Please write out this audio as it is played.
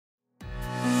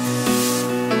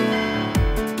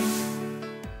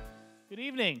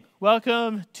Evening.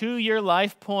 Welcome to your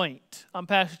Life Point. I'm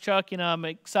Pastor Chuck, and I'm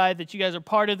excited that you guys are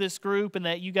part of this group and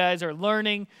that you guys are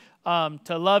learning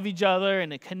to love each other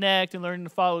and to connect and learning to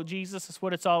follow Jesus. That's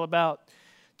what it's all about.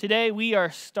 Today, we are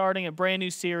starting a brand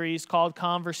new series called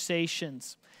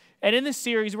Conversations. And in this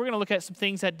series, we're going to look at some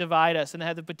things that divide us and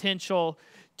have the potential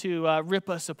to rip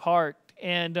us apart.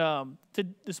 And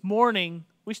this morning,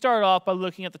 we started off by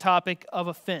looking at the topic of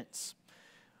offense.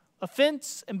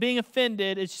 Offense and being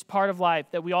offended is just part of life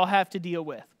that we all have to deal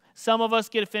with. Some of us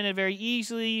get offended very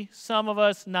easily, some of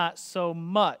us not so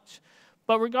much.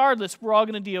 But regardless, we're all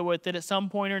going to deal with it at some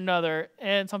point or another,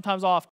 and sometimes often.